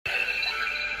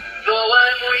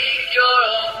sweet your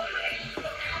own.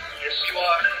 Yes, you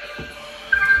are.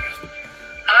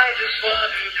 I just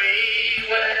want to be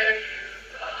where you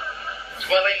are,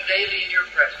 dwelling daily in your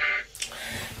presence.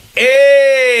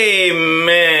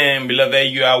 Amen. Beloved,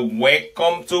 you are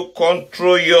welcome to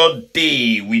Control Your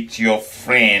Day with your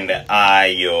friend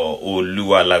Ayo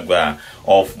Oluwalagba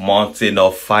of Mountain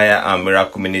of Fire and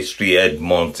Miracle Ministry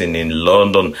Edmonton in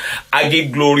London. I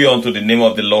give glory unto the name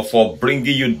of the Lord for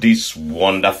bringing you this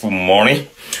wonderful morning.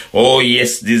 Oh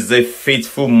yes, this is a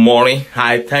faithful morning.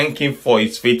 I thank him for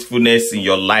his faithfulness in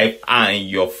your life and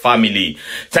your family.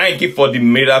 Thank you for the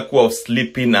miracle of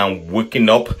sleeping and waking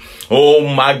up. Oh,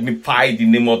 magnify the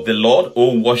name of the Lord.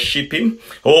 Oh, worship him.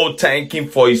 Oh, thank him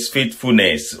for his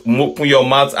faithfulness. Open your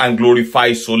mouth and glorify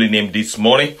his holy name this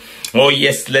morning. Oh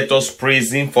yes, let us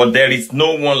praise him, for there is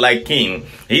no one like him.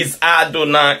 His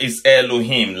Adonai is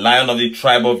Elohim, Lion of the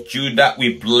tribe of Judah.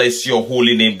 We bless your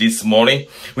holy name this morning.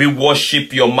 We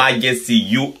worship your majesty.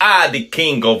 You are the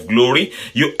King of glory.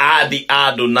 You are the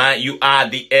Adonai. You are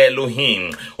the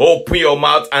Elohim. Open your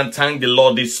mouth and thank the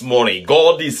Lord this morning.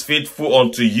 God is faithful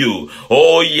unto you.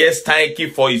 Oh yes, thank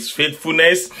you for his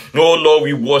faithfulness. Oh Lord,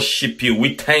 we worship you.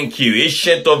 We thank you.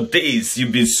 Ancient of days,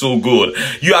 you've been so good.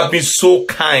 You have been so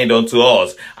kind unto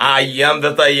us. I am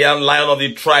that I am, Lion of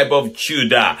the tribe of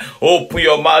Judah. Open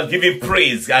your mouth, give him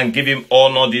praise and give him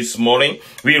honor this morning.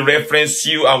 We reference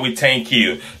you and we thank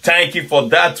you. Thank you for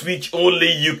that which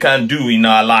only you can do in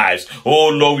our lives. Oh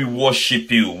Lord, we worship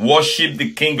you. Worship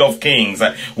the King of Kings.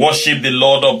 Worship the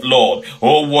Lord of Lords.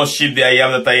 Oh, worship the I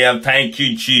am that I am. Thank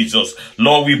you, Jesus.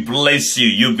 Lord, we bless you.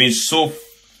 You've been so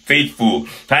faithful.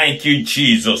 Thank you,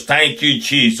 Jesus. Thank you,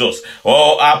 Jesus.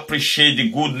 Oh, I appreciate the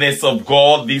goodness of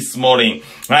God this morning.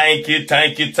 Thank you,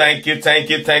 thank you, thank you, thank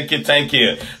you, thank you, thank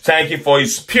you. Thank you for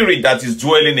his spirit that is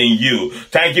dwelling in you.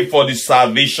 Thank you for the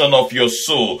salvation of your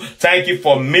soul. Thank you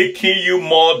for making you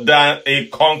more than a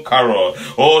conqueror.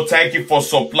 Oh, thank you for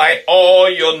supplying all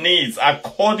your needs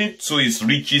according to his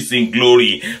riches in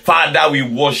glory. Father, we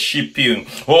worship you.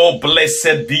 Oh,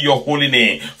 blessed be your holy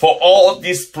name for all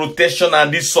this protection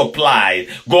and this supply.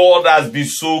 God has been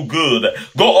so good.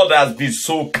 God has been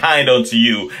so kind unto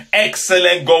you.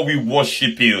 Excellent God, we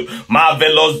worship you.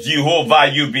 Marvelous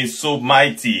Jehovah, you've been so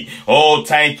mighty. Oh,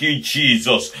 thank you,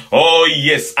 Jesus. Oh,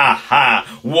 yes,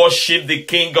 aha. Worship the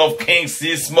King of Kings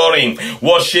this morning.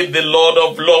 Worship the Lord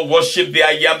of Lords. Worship the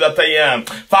I am that I am.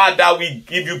 Father, we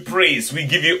give you praise. We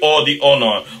give you all the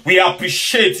honor. We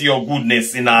appreciate your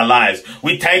goodness in our lives.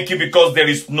 We thank you because there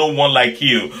is no one like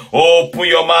you. Oh, open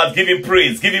your mouth. Give him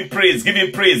praise. Give him praise. Give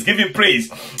him praise. Give him praise.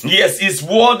 Yes, he's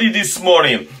worthy this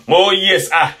morning. Oh, yes,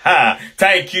 aha.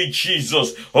 Thank you,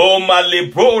 Jesus. Oh,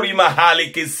 malebori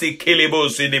mahalike sekelebo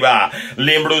sedeba.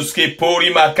 Lembroske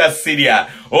pori makasidia.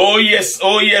 Oh, yes,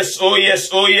 oh, yes, oh, yes,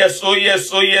 oh, yes, oh, yes,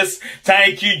 oh, yes.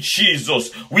 Thank you,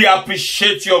 Jesus. We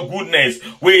appreciate your goodness.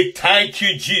 We thank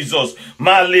you, Jesus.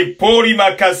 Malepori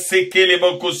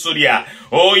makasekelebo kusudia.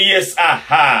 Oh, yes,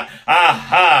 aha,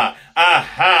 aha,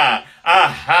 aha,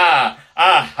 aha,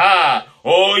 aha.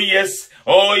 Oh, yes,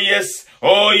 oh, yes,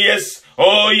 oh, yes,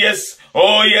 oh, yes,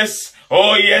 oh, yes,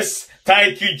 oh, yes.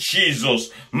 Thank you, Jesus.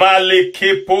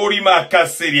 Maleke pori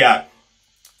makasidia.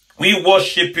 We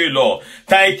worship you, Lord.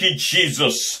 Thank you,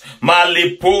 Jesus.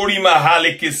 Malipori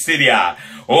mahaleke sidia.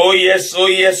 Oh yes, oh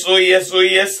yes, oh yes, oh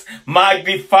yes.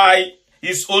 Magnify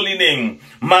his holy name.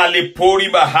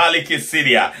 Malipori mahaleke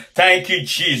sidia. Thank you,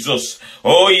 Jesus.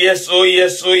 Oh yes, oh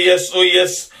yes, oh yes, oh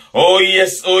yes. Oh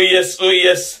yes, oh yes, oh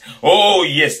yes. Oh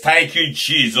yes, thank you,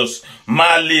 Jesus.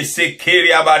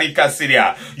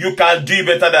 You can do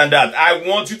better than that. I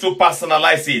want you to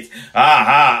personalize it.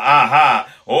 Aha,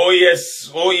 aha. Oh yes,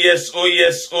 oh yes, oh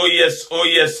yes, oh yes, oh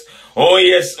yes. Oh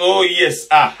yes, oh yes,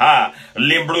 aha.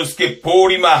 Limbruske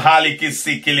pori mahali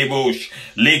kisikilibush.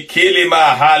 Likili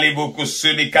mahali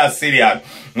bukusulika siria.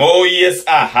 Oh yes,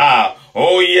 aha.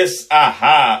 Oh yes,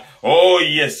 aha. Oh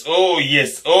yes, oh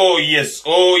yes, oh yes,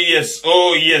 oh yes,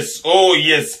 oh yes, oh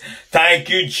yes. Thank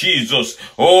you, Jesus.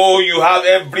 Oh, you have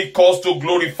every cause to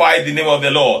glorify the name of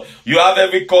the Lord. You have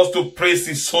every cause to praise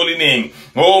his holy name.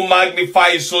 Oh,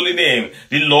 magnify his holy name.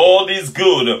 The Lord is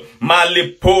good.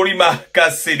 Malipori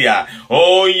makasidia.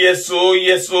 Oh yes, oh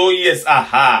yes, oh yes.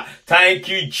 Aha. Thank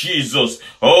you, Jesus.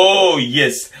 Oh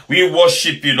yes. We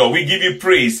worship you, Lord. We give you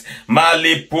praise.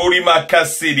 Malipori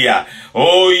makasidia.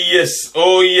 Oh yes,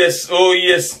 oh yes, oh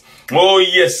yes. Oh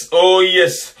yes, oh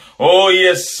yes. Oh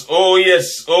yes, oh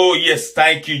yes, oh yes.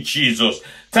 Thank you, Jesus.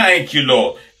 Thank you,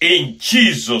 Lord. In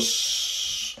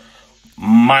Jesus'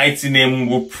 mighty name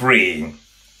we pray.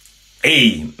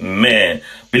 Amen.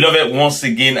 Beloved, once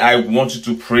again, I want you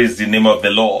to praise the name of the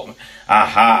Lord.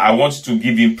 Aha, I want you to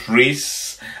give him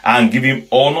praise and give him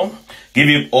honor, give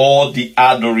him all the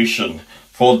adoration,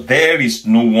 for there is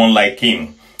no one like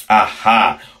him.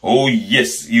 Aha. Oh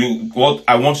yes, God,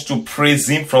 I want you to praise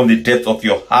him from the depth of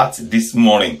your heart this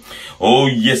morning. Oh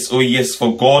yes,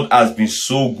 for God has been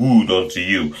so good unto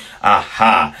you.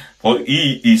 Aha. For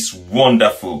he is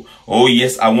wonderful. Oh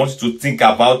yes, I want you to think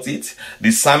about it.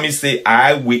 The psalmist say,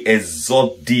 I will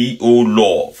exalt thee, O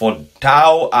Lord, for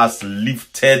thou hast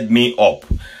lifted me up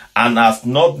and hast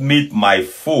not made my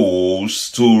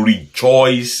foes to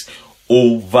rejoice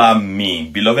over me.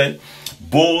 Beloved,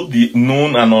 both the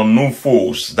known and unknown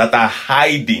foes that are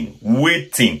hiding,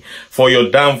 waiting for your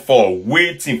downfall,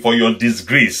 waiting for your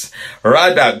disgrace.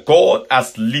 Rather, God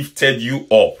has lifted you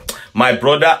up. My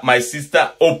brother, my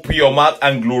sister, open your mouth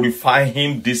and glorify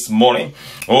him this morning.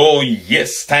 Oh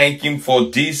yes, thank him for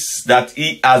this that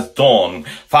he has done.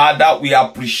 Father, we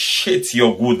appreciate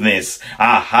your goodness.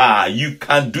 Aha, you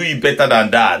can do it better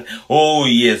than that. Oh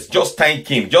yes, just thank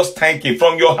him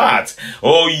from your heart.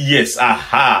 Oh yes,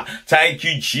 aha, thank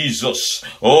you, Jesus.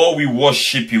 Oh, we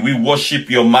worship you, we worship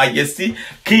your majesty.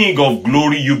 King of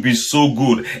glory, you be so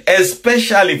good,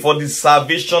 especially for the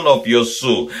salvation of your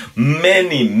soul.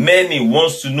 Many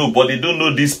wants to know, but they don't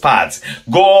know this part.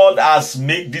 God has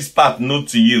made this part known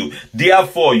to you.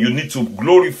 Therefore, you need to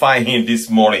glorify him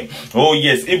this morning. Oh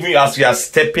yes, even as we are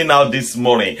stepping out this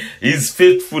morning, his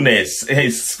faithfulness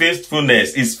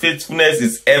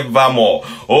is evermore.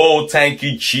 Oh, thank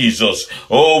you, Jesus.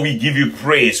 Oh, we give you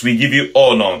praise, we give you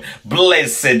honor.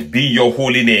 Blessed be your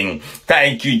holy name.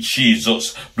 Thank you,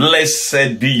 Jesus.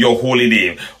 Blessed be your holy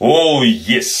name. Oh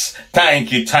yes,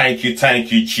 thank you,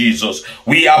 Jesus.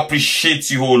 We appreciate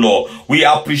you, oh Lord. We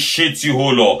appreciate you,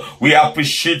 oh Lord. We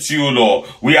appreciate you, oh Lord.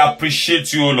 We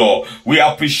appreciate you, oh Lord. We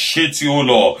appreciate you, oh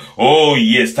Lord. Oh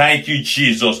yes, thank you,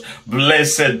 Jesus.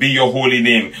 Blessed be your holy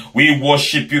name. We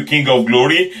worship you, King of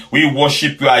glory. We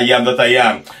worship you, I am that I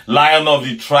am. Lion of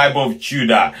the tribe of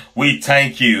Judah. We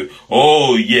thank you.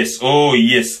 Oh yes, oh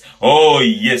yes, oh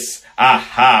yes.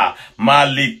 Aha,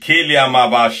 malikelia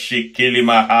mabashikeli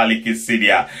mahali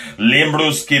kisidia,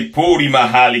 limbruski puri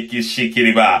mahali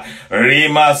kishikiriba,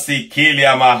 rima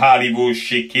sikelia mahali bu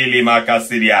shikeli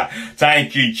makasidia.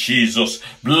 Thank you, Jesus.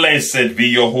 Blessed be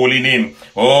your holy name.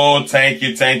 Oh, thank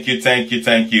you.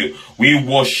 We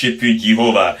worship you,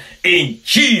 Jehovah. In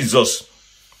Jesus'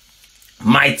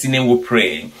 mighty name we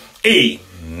pray.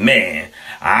 Amen.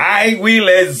 I will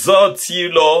exalt you,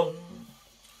 Lord,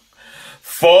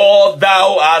 for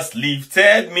thou hast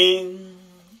lifted me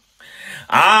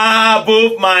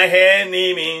above my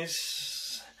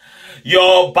enemies.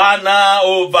 Your banner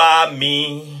over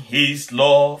me is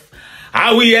love.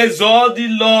 I will exalt the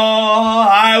Lord.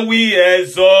 I will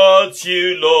exalt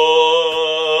you,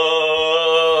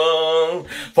 Lord,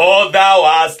 for thou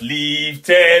hast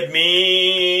lifted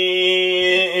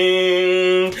me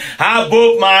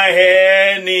above my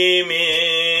enemies.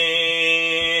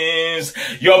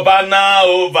 Your banner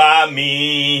over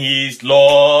me is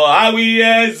Lord. I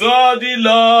will exalt the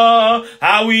Lord.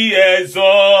 I will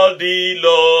exalt the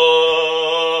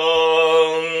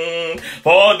Lord,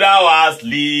 for thou hast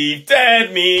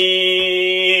lifted me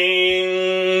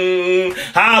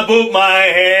above my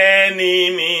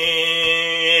enemies.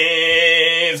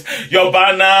 Your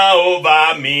banner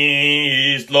over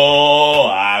me is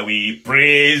Lord. I will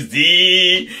praise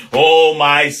thee, oh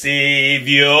my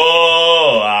Savior.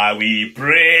 I will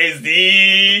praise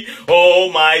thee,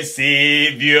 oh my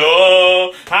Savior.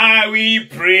 I will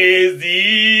praise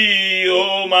thee,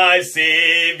 oh my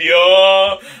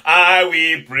Savior. I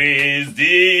will praise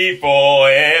thee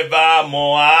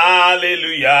forevermore.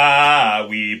 Hallelujah.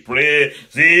 We praise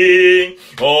thee,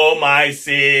 oh my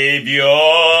Savior.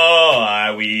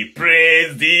 I will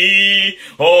praise thee,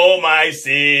 oh my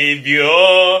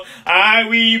Savior. I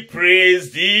will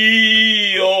praise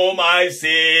thee, oh my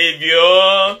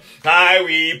Savior. I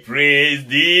will praise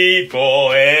thee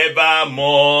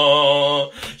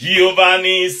forevermore. Jehovah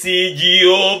Nissi,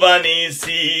 Jehovah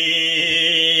Nissi,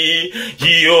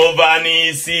 Jehovah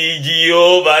Nissi,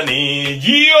 Jehovah Nissi,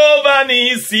 Jehovah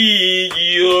Nissi,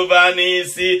 Jehovah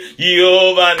Nissi,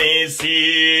 Jehovah Nissi,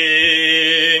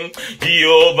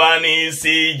 Jehovah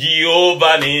Nissi,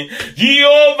 Jehovah Nissi,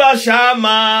 Jehovah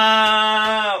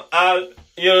Shammah,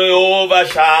 Jehovah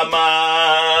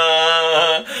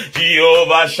Shammah,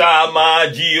 Jehovah Shammah,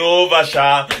 Jehovah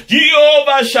Shammah,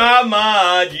 Jehovah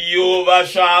Shammah, Jehovah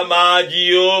Shammah,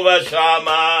 Jehovah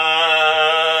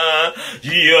Shammah,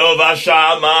 Jehovah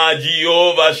Shammah,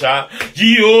 Jehovah Shammah,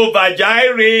 Jehovah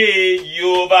Jireh,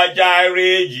 Jehovah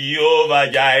Jireh,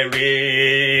 Jehovah Jireh,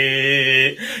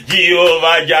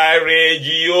 Jehovah Jireh,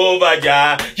 Jehovah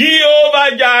Jireh,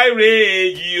 Jehovah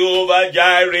Jireh, Jehovah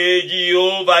Jireh,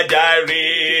 Jehovah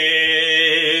Jireh,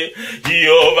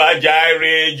 Jehovah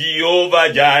Jireh,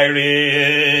 Jehovah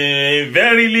Jireh.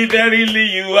 Verily, verily,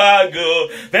 you are good.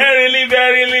 Verily,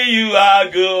 verily, you are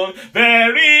good.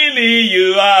 Verily,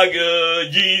 you are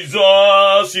good.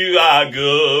 Jesus, you are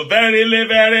good. Verily,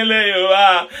 verily, you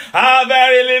are.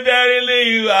 Verily, verily,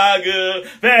 you are good.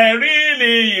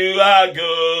 Verily, you are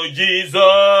good.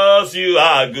 Jesus, you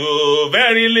are good.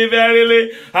 Verily,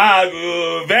 verily, you are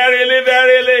good. Verily,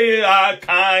 verily, you are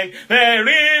kind.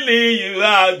 Verily, you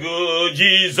are good.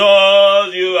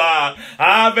 Jesus, you are.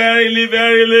 Verily,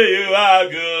 verily, you are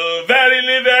good.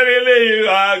 Verily, verily, you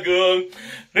are good.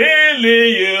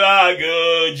 Really, you are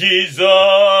good.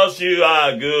 Jesus, you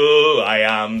are good. I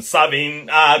am serving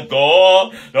a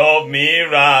God of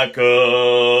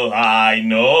miracle. I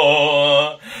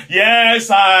know. Yes,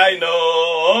 I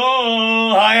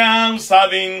know. I am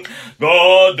serving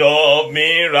God of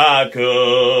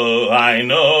miracle. I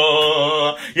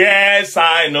know. Yes,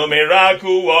 I know.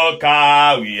 Miracle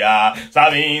worker. We are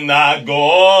serving a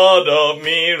God of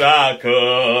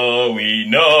miracle. We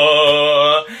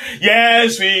know.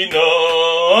 Yes, we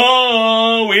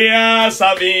know. We are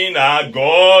serving a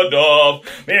God of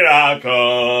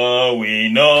miracle. We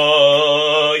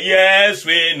know. Yes,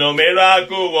 we know.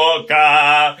 Miracle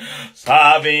worker.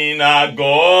 Serving a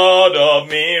God of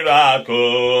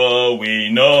miracle.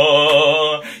 We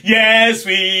know. Yes,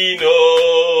 we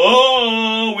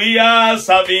know. We are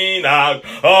serving a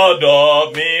God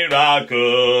of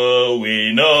miracle.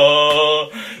 We know.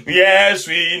 Yes,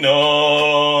 we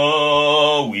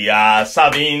know. We are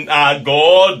serving a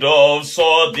God of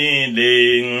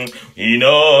suddenly. We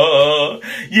know.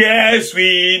 Yes,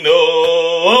 we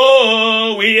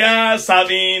know. We are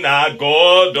serving a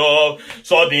God of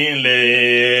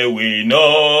suddenly. We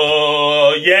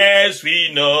know. Yes,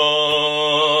 we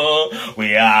know.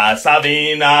 We are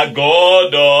serving a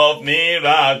God of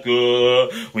miracle.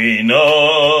 We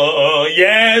know.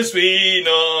 Yes, we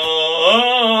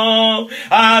know.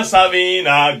 Are serving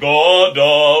a God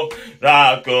of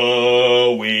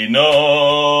miracle. We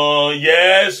know.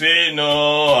 Yes, we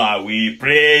know. We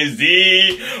praise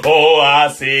thee, oh our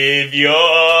Savior.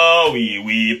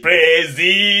 We praise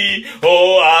thee,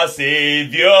 oh our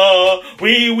Savior.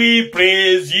 We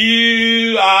praise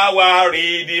you, our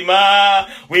Redeemer.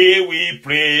 We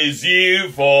praise you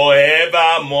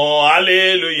forevermore.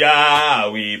 Hallelujah.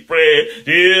 We praise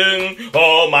you,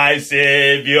 oh my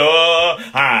Savior.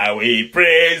 We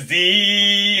praise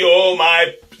thee, oh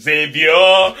my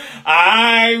Savior.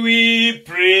 I will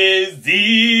praise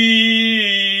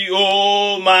thee,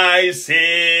 oh my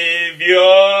Savior.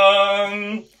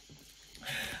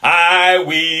 I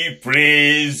will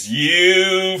praise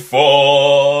you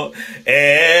forevermore.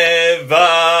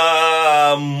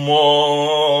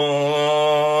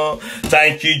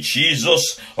 Thank you,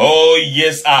 Jesus. Oh,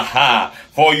 yes,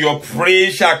 for your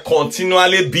praise shall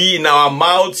continually be in our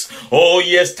mouths. Oh,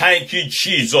 yes, thank you,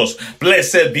 Jesus.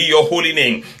 Blessed be your holy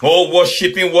name. Oh,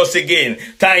 worshiping once again.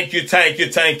 Thank you, thank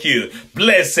you, thank you.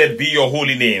 Blessed be your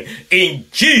holy name. In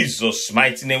Jesus'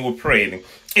 mighty name we pray.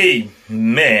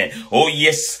 Amen. Oh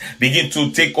yes, begin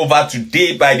to take over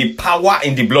today by the power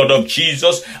in the blood of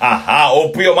Jesus.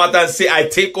 Open your mouth and say, I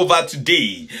take over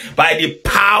today by the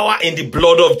power in the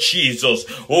blood of Jesus.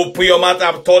 Open your mouth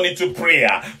and turn it to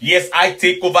prayer. Yes, I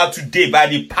take over today by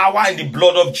the power in the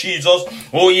blood of Jesus.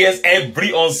 Oh yes,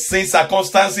 every unseen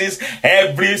circumstances,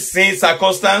 every sin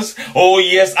circumstance, oh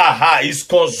yes, is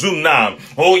consumed now.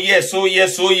 Oh yes, oh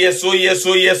yes, oh yes, oh yes,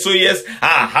 oh yes, oh yes.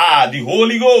 The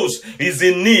Holy Ghost is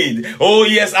in need. Oh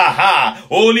yes,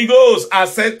 Holy Ghost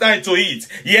has set time to it.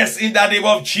 Yes, in the name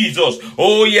of Jesus.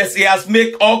 Oh yes, he has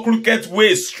made all crooked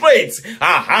ways straight.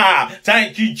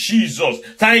 Thank you, Jesus.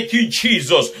 Thank you,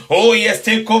 Jesus. Oh yes,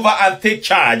 take over and take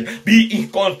charge. Be in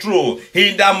control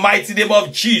in the mighty name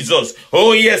of Jesus.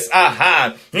 Oh yes,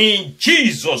 in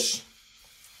Jesus'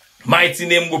 mighty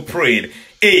name we prayed.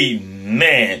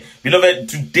 Amen. Beloved,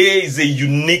 today is a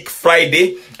unique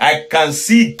Friday. I can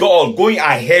see God going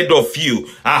ahead of you,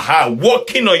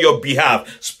 working on your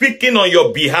behalf, speaking on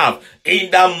your behalf. In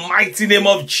the mighty name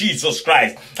of Jesus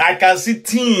Christ, I can see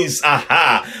things,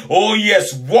 oh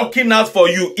yes, working out for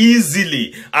you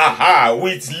easily,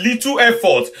 with little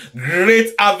effort,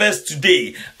 great harvest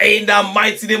today. In the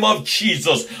mighty name of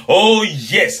Jesus, oh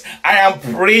yes, I am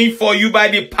praying for you by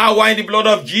the power and the blood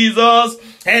of Jesus.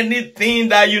 Anything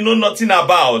that you know nothing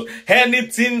about,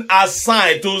 anything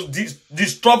assigned to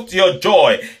disrupt your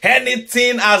joy,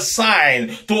 anything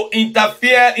assigned to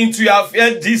interfere into your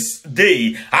affair this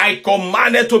day, I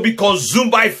command it to be consumed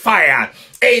by fire.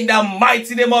 In the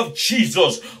mighty name of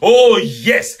Jesus. Oh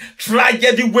yes,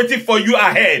 tragedy waiting for you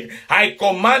ahead, I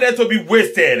command it to be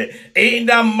wasted. In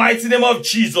the mighty name of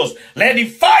Jesus, let the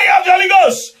fire of the Holy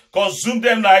Ghost consume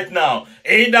them right now.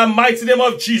 In the mighty name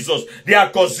of Jesus, they are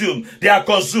consumed. They are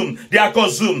consumed. They are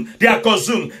consumed. They are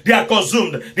consumed. They are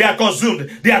consumed. They are consumed.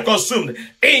 They are consumed.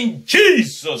 In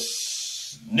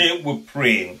Jesus' name we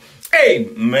pray.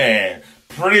 Amen.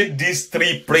 Pray these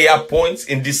 3 prayer points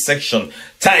in this section.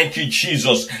 Thank you,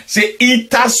 Jesus. Say,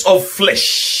 eaters of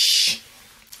flesh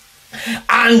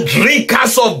and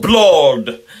drinkers of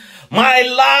blood, my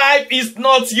life is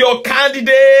not your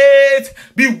candidate.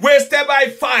 Be wasted by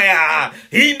fire.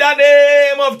 In the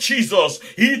name of Jesus.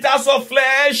 Eaters of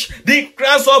flesh,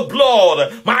 drinkers of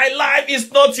blood, my life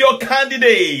is not your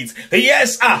candidate.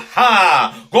 Yes,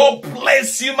 God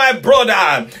bless you, my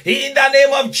brother. In the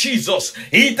name of Jesus.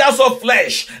 Eaters of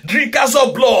flesh, drinkers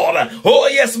of blood. Oh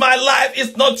yes, my life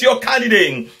is not your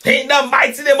candidate. In the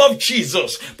mighty name of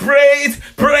Jesus. Pray it,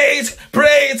 pray it,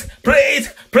 pray it, pray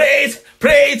it, pray it,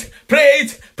 pray it, pray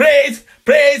it, pray it,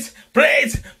 pray it, pray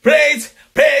it, pray it,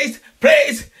 pray it, pray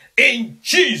it. In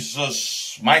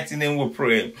Jesus' mighty name we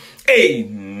pray.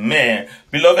 Amen.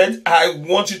 Beloved, I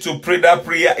want you to pray that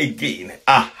prayer again.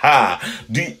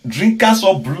 The drinkers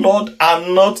of blood are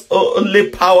not only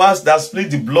powers that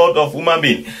split the blood of human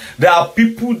being. There are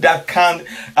people that can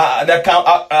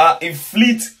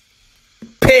inflict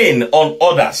pain on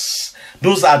others.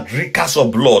 Those are drinkers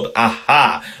of blood.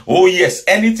 Oh yes,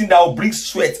 anything that will bring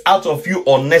sweat out of you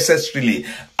unnecessarily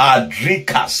are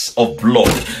drinkers of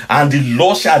blood, and the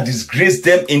Lord shall disgrace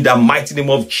them in the mighty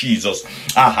name of Jesus.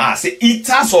 Say,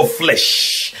 eaters of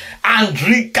flesh and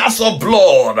drinkers of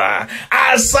blood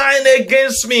are signed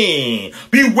against me.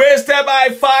 Be wasted by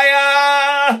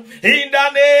fire in the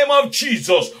name of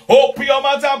Jesus. Open your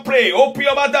mouth and pray. Open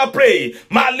your mouth and pray.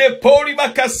 Malepori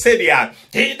makasedia.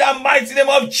 In the mighty name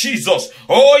of Jesus.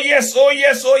 Oh yes, oh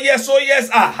yes, oh yes, oh yes.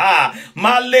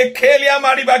 Malekelia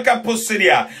maribaka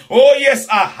posedia. Oh yes,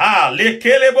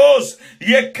 lekelebos.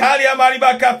 Yekalia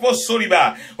maribaka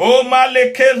posoriba. Oh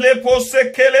malekele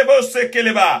posekelebos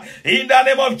sekeleba. In the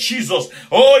name of Jesus.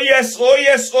 Oh yes, oh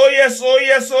yes, oh yes, oh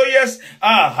yes, oh yes.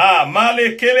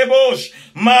 Malekelebos.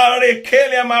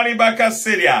 Marekelia maribaka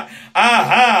sedia.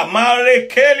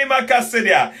 Marekeli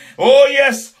makasedia. Oh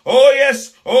yes, oh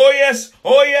yes, oh yes,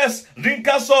 oh yes.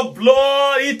 Drinkers of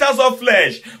blood, eaters of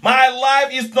flesh, my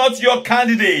life is not your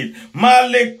candidate.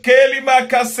 Malekeli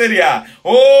makasedia.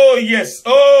 Oh yes,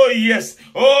 oh yes,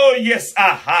 oh yes.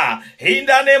 In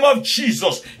the name of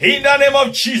Jesus, in the name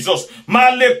of Jesus.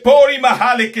 Malepori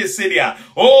mahalekesedia.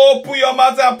 Oh, put your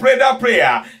mouth and pray that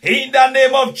prayer. In the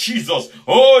name of Jesus.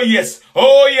 Oh yes,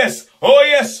 oh yes, oh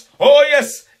yes, oh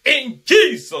yes. In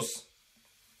Jesus'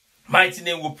 mighty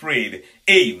name we prayed.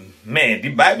 Amen. The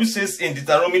Bible says in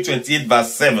Deuteronomy 28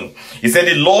 verse 7, it said,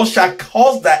 the Lord shall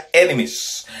cause thy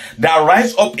enemies that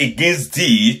rise up against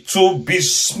thee to be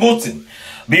smoten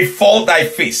before thy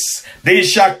face. They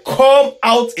shall come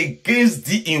out against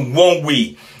thee in one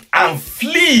way and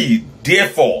flee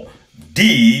therefore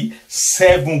thee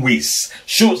 7 ways.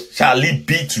 So shall it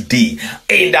be today.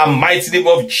 In the mighty name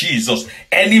of Jesus.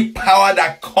 Any power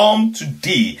that comes to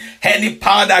thee, any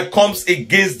power that comes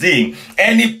against thee,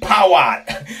 any power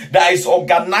that is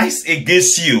organized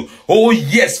against you, oh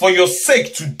yes, for your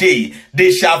sake today,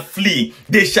 they shall flee.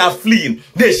 They shall flee.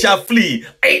 They shall flee.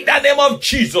 In the name of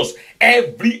Jesus.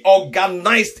 Every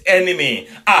organized enemy,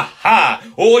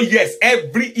 oh yes,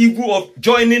 every evil of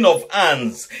joining of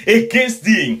hands against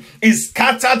thee is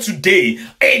scattered today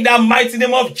in the mighty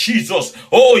name of Jesus.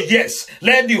 Oh yes,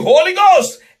 let the Holy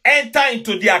Ghost enter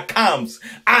into their camps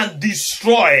and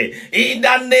destroy in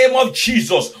the name of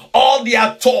Jesus all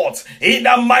their thoughts in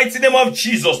the mighty name of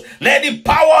Jesus. Let the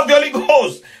power of the Holy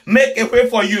Ghost make a way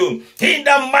for you in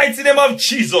the mighty name of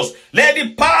Jesus. Let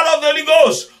the power of the Holy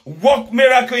Ghost work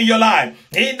miracle in your life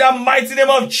in the mighty name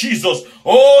of Jesus.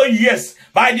 Oh yes,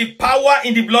 by the power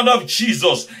in the blood of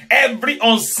Jesus, every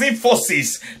unseen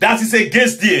forces that is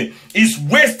against thee is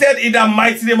wasted in the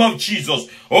mighty name of Jesus.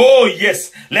 Oh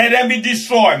yes, let them be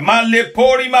destroyed.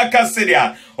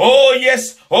 Oh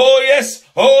yes, oh yes,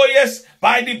 oh yes,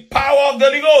 by the power of the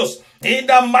Holy Ghost. In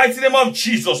the mighty name of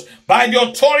Jesus, by the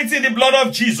authority in the blood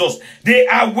of Jesus, they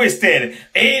are wasted.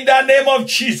 In the name of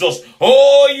Jesus,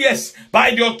 oh yes,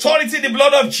 by the authority in the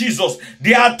blood of Jesus,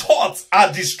 their thoughts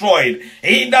are destroyed.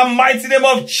 In the mighty name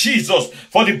of Jesus,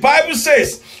 for the Bible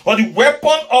says, for the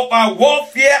weapon of our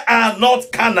warfare are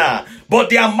not carnal, but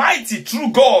they are mighty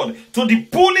through God to the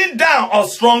pulling down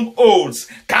of strongholds,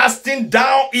 casting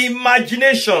down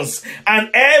imaginations,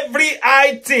 and every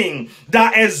high thing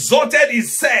that exalted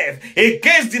itself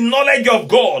against the knowledge of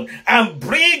God, and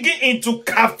bringing into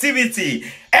captivity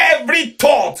every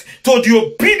thought to the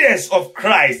obedience of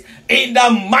Christ. In the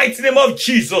mighty name of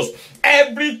Jesus,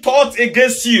 every thought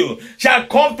against you shall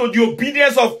come to the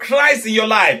obedience of Christ in your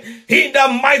life. In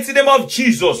the mighty name of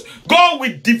Jesus, God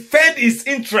will defend his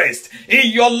interest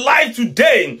in your life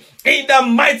today. In the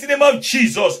mighty name of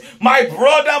Jesus, my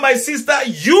brother, my sister,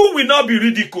 you will not be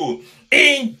ridiculed.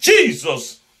 In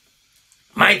Jesus'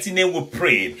 mighty name we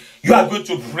pray. You are going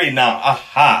to pray now.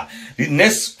 The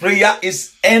next prayer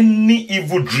is any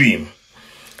evil dream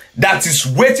that is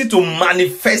waiting to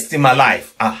manifest in my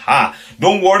life.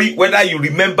 Don't worry whether you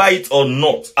remember it or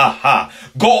not.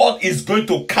 God is going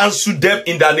to cancel them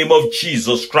in the name of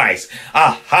Jesus Christ.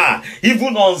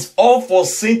 Even on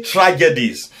unforeseen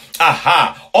tragedies,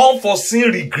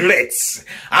 unforeseen regrets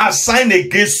assigned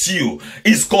against you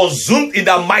is consumed in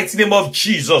the mighty name of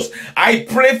Jesus. I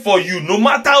pray for you, no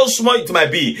matter how small it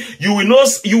might be, you will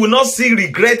not see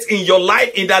regret in your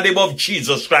life in the name of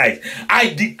Jesus Christ.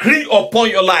 I decree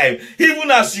upon your life, even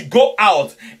as you go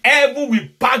out, heaven will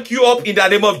back you up in the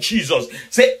name of Jesus.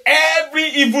 Say, every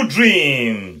evil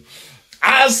dream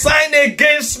assigned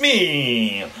against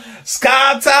me,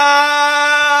 scatter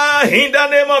in the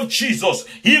name of Jesus.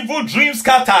 Evil dreams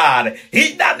scattered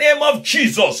in the name of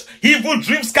Jesus. Evil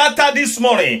dreams scattered this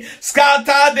morning.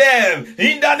 Scatter them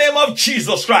in the name of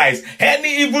Jesus Christ.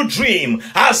 Any evil dream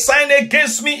assigned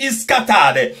against me is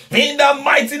scattered in the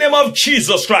mighty name of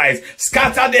Jesus Christ.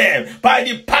 Scatter them by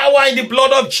the power in the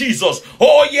blood of Jesus.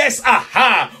 Oh yes,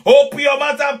 open your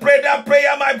mouth and pray that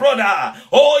prayer, my brother.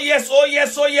 Oh yes, oh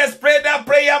yes, oh yes, pray that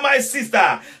prayer, my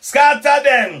sister. Scatter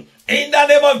them in the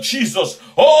name of Jesus.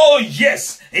 Oh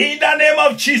yes, in the name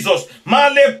of Jesus.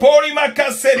 Malepori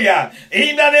makaseria.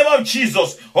 In the name of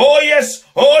Jesus. Oh yes,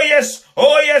 oh yes,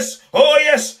 oh yes, oh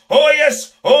yes, oh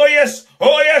yes, oh yes,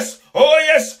 oh yes, oh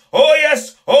yes, oh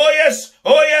yes, oh yes,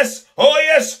 oh yes, oh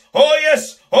yes, oh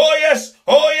yes, oh yes,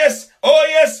 oh yes, oh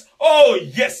yes, oh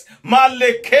yes.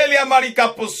 Malekelia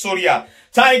marika posoria.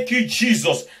 Thank you,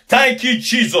 Jesus. Thank you,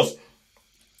 Jesus.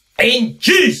 In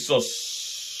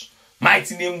Jesus'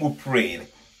 mighty name we pray.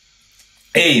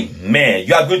 Amen.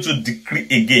 You are going to decree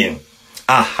again.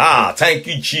 Thank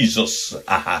you, Jesus.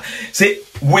 Say,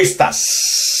 wasters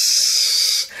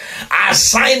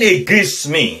assigned against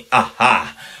me.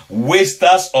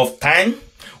 Wasters of time,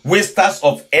 wasters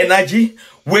of energy,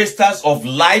 wasters of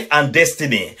life and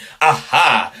destiny.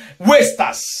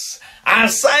 Wasters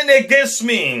assigned against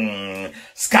me,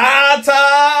 scatter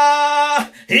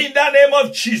in the name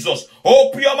of Jesus.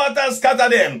 Open your mouth and scatter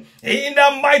them in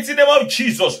the mighty name of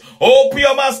Jesus. Open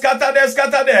your mouth, scatter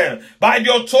them. By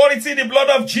the authority in the blood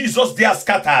of Jesus, they are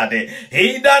scattered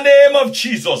in the name of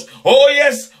Jesus. Oh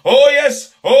yes, oh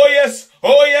yes, oh yes,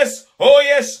 oh yes, oh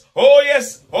yes, oh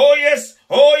yes, oh yes,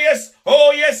 oh yes,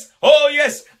 oh yes, oh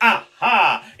yes.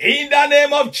 In the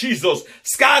name of Jesus,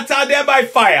 scatter them by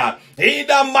fire. In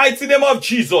the mighty name of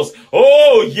Jesus.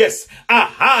 Oh yes.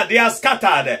 They are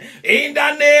scattered. In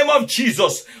the name of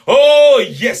Jesus. Oh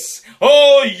yes.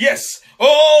 Oh yes.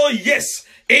 Oh yes.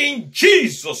 In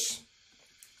Jesus'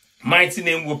 mighty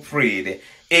name we prayed.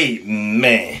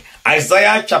 Amen.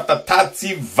 Isaiah chapter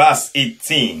 30 verse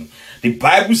 18. The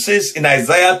Bible says in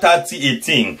Isaiah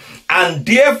 30:18, and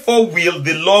therefore will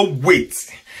the Lord wait,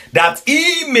 that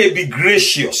he may be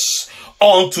gracious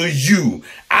unto you,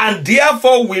 and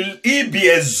therefore will he be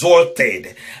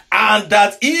exalted, and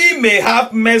that he may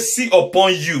have mercy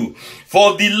upon you.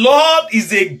 For the Lord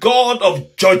is a God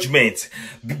of judgment.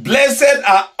 Blessed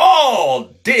are all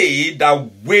they that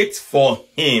wait for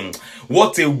him.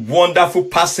 What a wonderful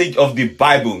passage of the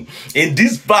Bible. In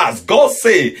this verse, God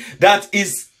says that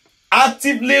is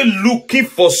actively looking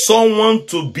for someone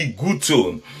to be good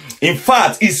to. In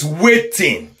fact, it's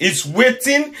waiting. It's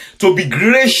waiting to be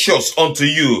gracious unto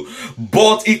you.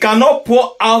 But he cannot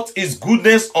pour out his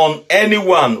goodness on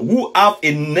anyone who have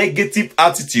a negative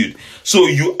attitude. So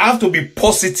you have to be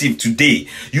positive today.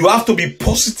 You have to be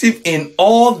positive in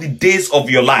all the days of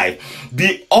your life.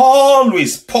 Be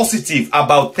always positive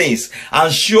about things,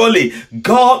 and surely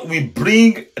God will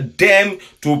bring them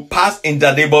to pass in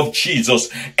the name of Jesus.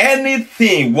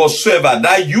 Anything whatsoever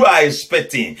that you are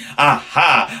expecting,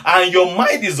 and your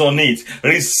mind is on it,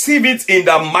 receive it in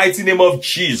the mighty name of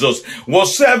Jesus.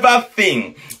 Whatsoever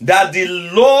thing that the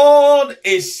Lord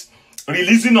is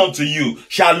releasing unto you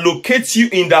shall locate you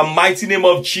in the mighty name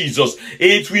of Jesus.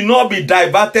 It will not be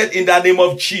diverted in the name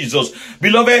of Jesus.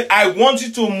 Beloved, I want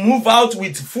you to move out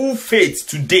with full faith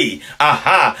today.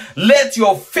 Let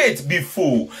your faith be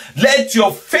full. Let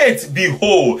your faith be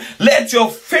whole. Let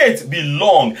your faith be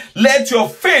long. Let your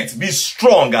faith be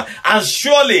strong. And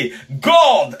surely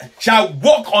God shall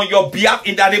work on your behalf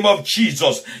in the name of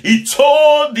Jesus. He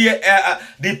told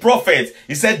the prophet,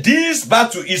 he said, this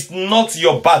battle is not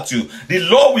your battle. The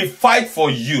Lord will fight for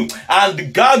you,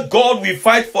 and God will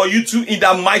fight for you too in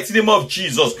the mighty name of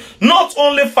Jesus. Not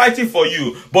only fighting for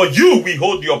you, but you will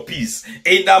hold your peace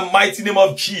in the mighty name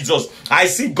of Jesus. I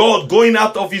see God going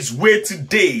out of his way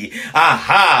today.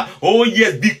 Oh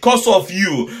yes, because of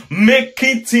you,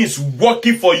 making things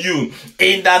working for you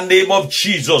in the name of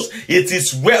Jesus. It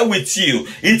is well with you.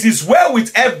 It is well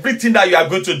with everything that you are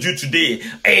going to do today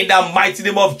in the mighty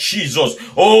name of Jesus.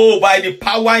 Oh, by the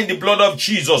power in the blood of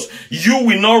Jesus, you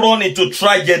will not run into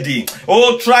tragedy.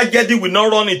 Oh, tragedy will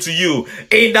not run into you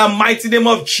in the mighty name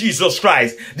of Jesus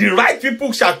Christ. The right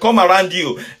people shall come around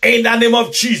you in the name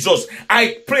of Jesus.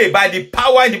 I pray by the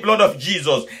power in the blood of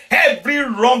Jesus, every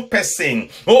wrong person,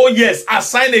 oh yes,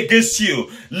 assigned against you,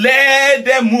 let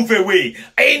them move away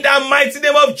in the mighty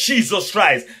name of Jesus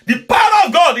Christ. The power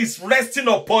of God is resting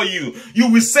upon you.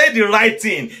 You will say the right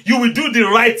thing. You will do the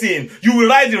right thing. You will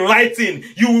write the right thing.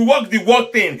 You will walk the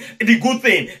thing, the good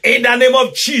thing. In the name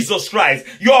of Jesus Christ,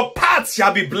 your path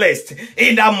shall be blessed.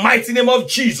 In the mighty name of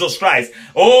Jesus Christ.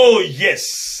 Oh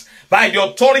yes. By the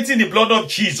authority in the blood of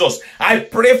Jesus, I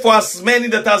pray for as many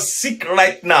that are sick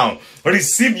right now.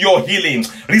 Receive your healing.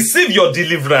 Receive your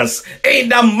deliverance. In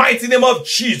the mighty name of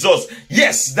Jesus.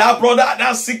 Yes, that brother,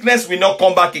 that sickness will not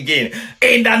come back again.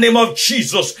 In the name of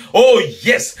Jesus. Oh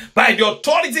yes, by the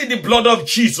authority in the blood of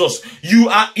Jesus, you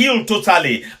are healed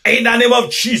totally. In the name of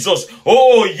Jesus.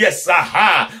 Oh yes,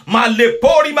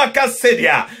 Malepori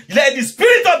makasedia. Let the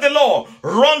Spirit of the Lord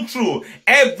run through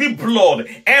every blood,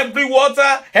 every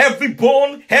water, every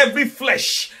bone, every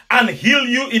flesh, and heal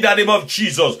you in the name of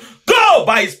Jesus. Go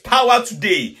by his power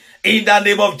today. In the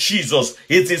name of Jesus,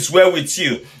 it is well with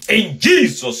you. In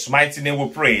Jesus' mighty name we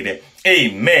pray.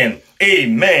 Amen.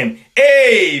 Amen.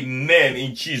 Amen.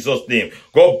 In Jesus' name.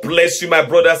 God bless you, my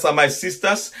brothers and my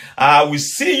sisters. I will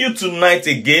see you tonight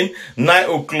again, 9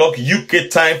 o'clock UK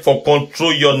time for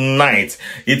Control Your Night.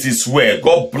 It is well.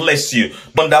 God bless you.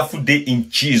 Wonderful day in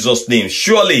Jesus' name.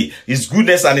 Surely his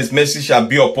goodness and his mercy shall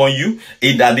be upon you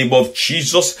in the name of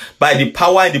Jesus. By the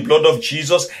power and the blood of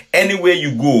Jesus, anywhere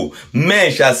you go,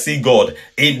 men shall see God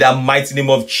in the mighty name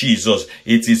of Jesus.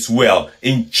 It is well.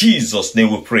 In Jesus'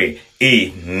 name we pray.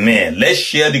 Amen. Let's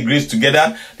share the grace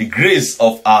together. The grace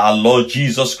of our Lord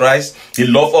Jesus Christ, the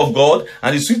love of God,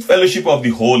 and the sweet fellowship of the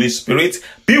Holy Spirit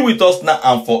be with us now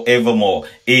and forevermore.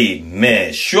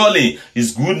 Amen. Surely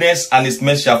his goodness and his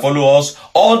mercy shall follow us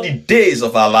all the days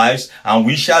of our lives, and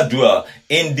we shall dwell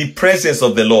in the presence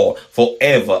of the Lord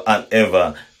forever and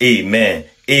ever. Amen.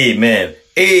 Amen.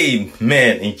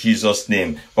 Amen. In Jesus'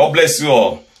 name. God bless you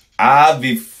all. Have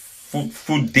a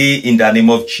fruitful day in the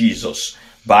name of Jesus.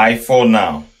 Bye for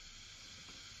now.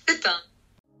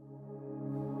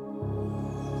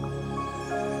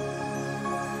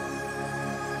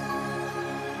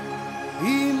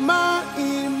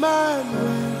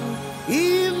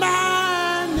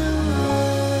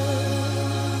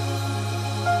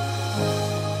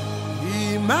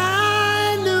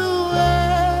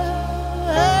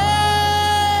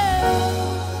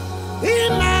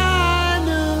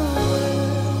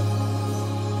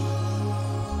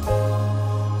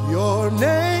 Your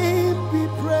name be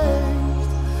praised,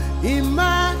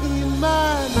 Emmanuel,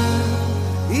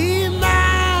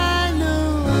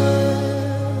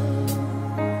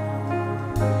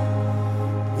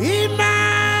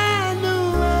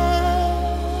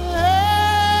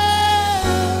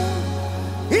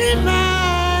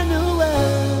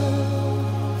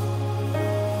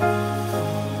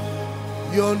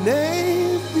 your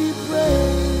name be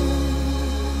praised.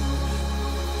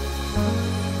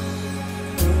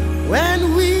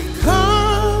 When we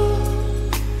come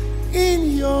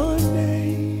in your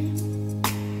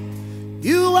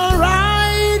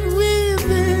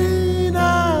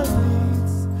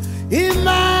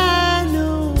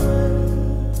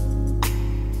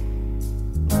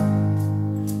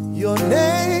Your name